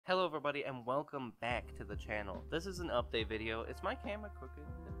Hello everybody and welcome back to the channel. This is an update video. Is my camera crooked?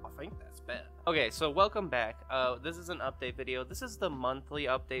 I think that's bad. Okay, so welcome back. This is an update video. This is the monthly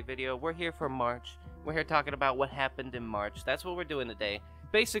update video. We're here for March. We're here talking about what happened in March. That's what we're doing today.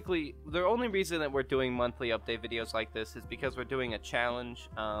 Basically, the only reason that we're doing monthly update videos like this is because we're doing a challenge,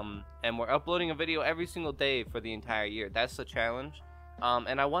 and we're uploading a video every single day for the entire year. That's the challenge.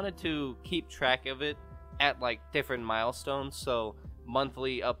 And I wanted to keep track of it at like different milestones, so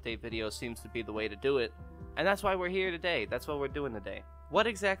monthly update video seems to be the way to do it, and that's why we're here today. That's what we're doing today. What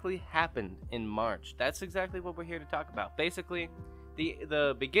exactly happened in March? That's exactly what we're here to talk about. Basically,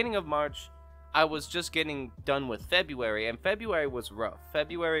 the beginning of March, I was just getting done with February, and February was rough.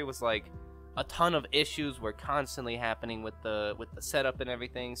 February was like a ton of issues were constantly happening with the setup and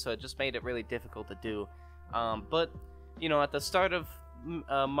everything, so it just made it really difficult to do. But you know, at the start of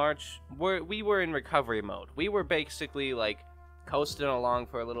March, we were in recovery mode. We were basically like coasting along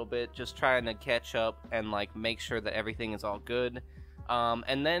for a little bit, just trying to catch up and like make sure that everything is all good.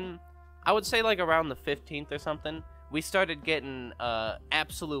 And then I would say like around the 15th or something, we started getting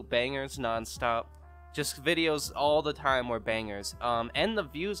absolute bangers nonstop. Just videos all the time were bangers. And the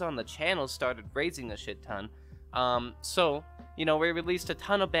views on the channel started raising a shit ton. So, you know, we released a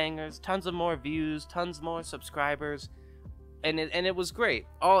ton of bangers, tons of more views, tons more subscribers, and it was great.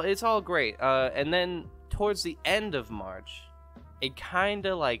 It's all great. And then towards the end of March, it kind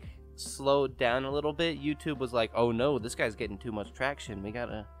of like slowed down a little bit. YouTube was like, "Oh no, this guy's getting too much traction. We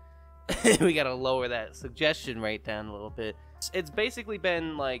gotta, we gotta lower that suggestion rate down a little bit." It's basically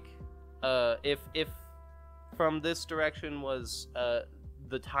been like, if from this direction was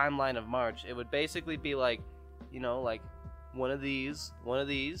the timeline of March, it would basically be like, you know, like one of these,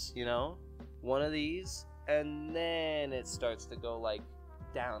 you know, one of these, and then it starts to go like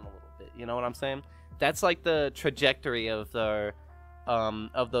down a little bit. You know what I'm saying? That's like the trajectory of the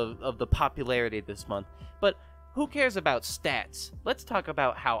popularity this month. But who cares about stats? Let's talk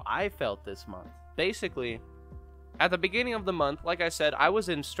about how I felt this month. Basically, at the beginning of the month, like I said, I was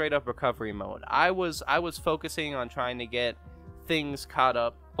in straight up recovery mode. I was focusing on trying to get things caught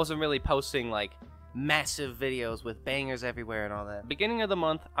up. Wasn't really posting like massive videos with bangers everywhere and all that. Beginning of the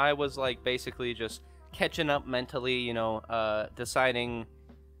month, I was like basically just catching up mentally, you know, deciding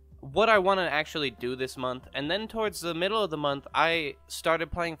what I want to actually do this month. And then towards the middle of the month, I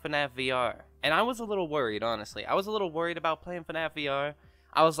started playing FNAF VR, and I was a little worried, honestly. I was a little worried about playing FNAF VR.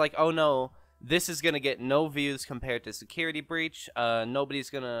 I was like, oh no, this is gonna get no views compared to Security Breach. Nobody's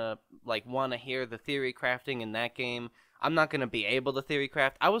gonna like want to hear the theory crafting in that game. I'm not gonna be able to theory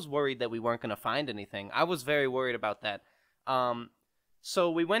craft. I was worried that we weren't gonna find anything. I was very worried about that.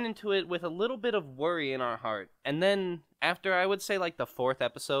 So we went into it with a little bit of worry in our heart. And then after, I would say, like the 4th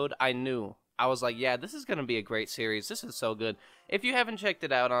episode, I knew. I was like, yeah, this is going to be a great series. This is so good. If you haven't checked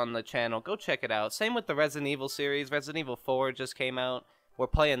it out on the channel, go check it out. Same with the Resident Evil series. Resident Evil 4 just came out. We're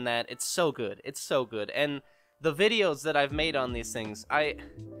playing that. It's so good. It's so good. And the videos that I've made on these things,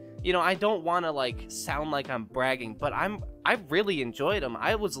 you know, I don't want to like sound like I'm bragging, but I really enjoyed them.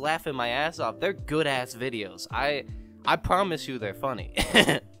 I was laughing my ass off. They're good-ass videos. I promise you they're funny.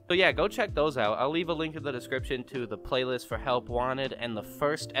 So yeah, go check those out. I'll leave a link in the description to the playlist for Help Wanted and the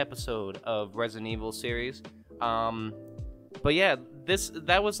first episode of Resident Evil series. But yeah,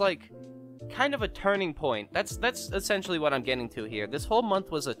 that was like kind of a turning point. That's essentially what I'm getting to here. This whole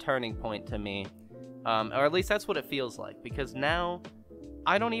month was a turning point to me. Or at least that's what it feels like, because now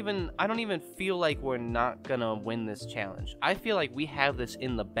I don't even feel like we're not gonna win this challenge. I feel like we have this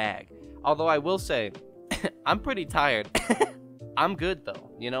in the bag. Although I will say, I'm pretty tired. I'm good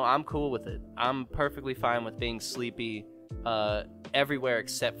though, you know, I'm cool with it. I'm perfectly fine with being sleepy everywhere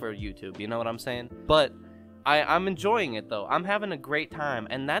except for YouTube, you know what I'm saying? But I'm enjoying it though. I'm having a great time,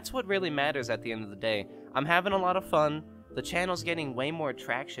 and that's what really matters at the end of the day. I'm having a lot of fun. The channel's getting way more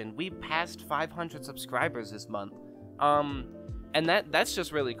traction. We passed 500 subscribers this month. And that's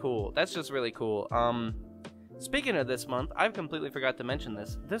just really cool. That's just really cool. Speaking of this month, I've completely forgot to mention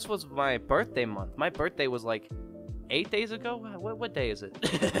this. This was my birthday month. My birthday was like 8 days ago? What day is it?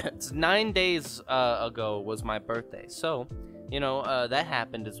 It's 9 days ago was my birthday. So, you know, that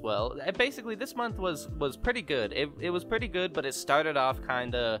happened as well. Basically, this month was pretty good. It was pretty good, but it started off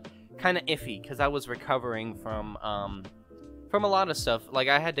kind of iffy because I was recovering from a lot of stuff. Like,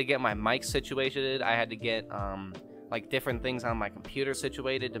 I had to get my mic situated. I had to get like different things on my computer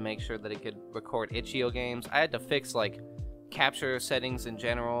situated to make sure that it could record itch.io games. I had to fix like capture settings in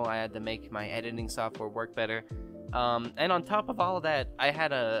general. I had to make my editing software work better. And on top of all of that, I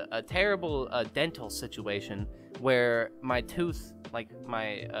had a terrible dental situation where my tooth, like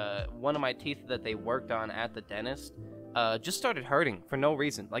my one of my teeth that they worked on at the dentist, just started hurting for no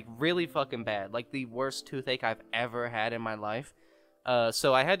reason, like really fucking bad, like the worst toothache I've ever had in my life.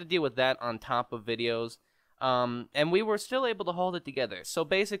 So I had to deal with that on top of videos, and we were still able to hold it together. So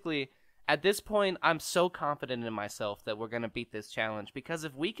basically, at this point, I'm so confident in myself that we're gonna beat this challenge, because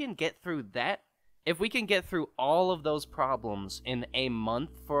if we can get through that, if we can get through all of those problems in a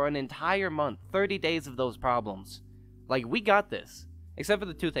month, for an entire month, 30 days of those problems, like, we got this. Except for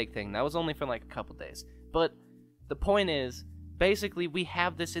the toothache thing, that was only for like a couple days. But the point is, basically, we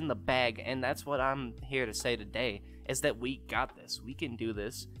have this in the bag, and that's what I'm here to say today, is that we got this. We can do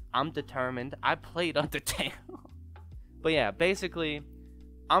this. I'm determined. I played Undertale. But yeah, basically,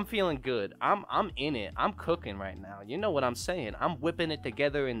 I'm feeling good. I'm in it. I'm cooking right now. You know what I'm saying. I'm whipping it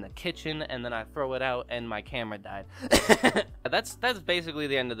together in the kitchen, and then I throw it out, and my camera died. That's basically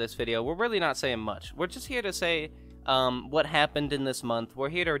the end of this video. We're really not saying much. We're just here to say what happened in this month. We're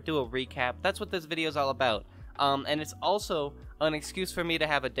here to do a recap. That's what this video is all about. And it's also an excuse for me to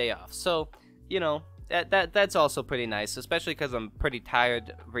have a day off. So, you know, that's also pretty nice, especially because I'm pretty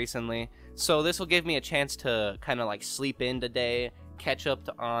tired recently. So this will give me a chance to kind of like sleep in today, catch up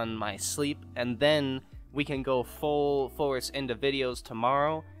on my sleep, and then we can go full force into videos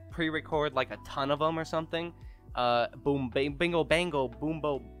tomorrow, pre-record like a ton of them or something. Boom, bingo, bango,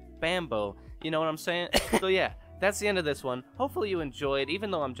 boombo, bambo. You know what I'm saying? So yeah. That's the end of this one. Hopefully you enjoyed, even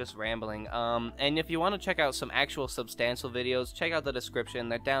though I'm just rambling. And if you want to check out some actual substantial videos, check out the description.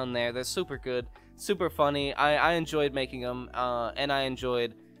 They're down there. They're super good, super funny. I enjoyed making them, and I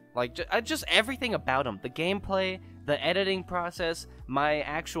enjoyed like just everything about them. The gameplay, the editing process, my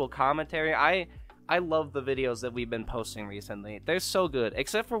actual commentary. I love the videos that we've been posting recently. They're so good,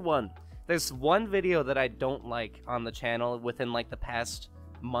 except for one. There's one video that I don't like on the channel within like the past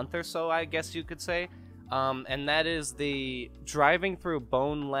month or so, I guess you could say. And that is the Driving Through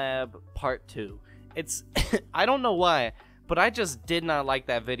Bone Lab Part 2. It's, I don't know why, but I just did not like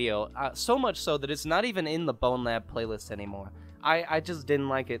that video, so much so that it's not even in the Bone Lab playlist anymore. I just didn't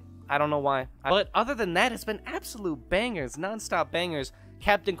like it. I don't know why. But other than that, it's been absolute bangers, non-stop bangers.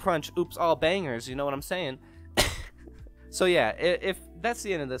 Captain Crunch, oops, all bangers, you know what I'm saying? So yeah, if that's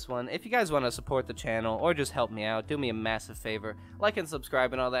the end of this one. If you guys want to support the channel or just help me out, do me a massive favor. Like and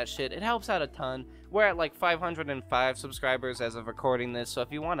subscribe and all that shit. It helps out a ton. We're at like 505 subscribers as of recording this, so if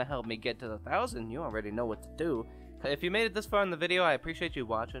you want to help me get to the 1,000, you already know what to do. If you made it this far in the video, I appreciate you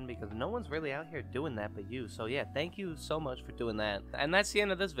watching, because no one's really out here doing that but you. So yeah, thank you so much for doing that. And that's the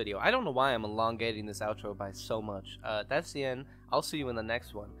end of this video. I don't know why I'm elongating this outro by so much. That's the end. I'll see you in the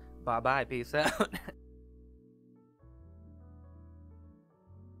next one. Bye-bye. Peace out.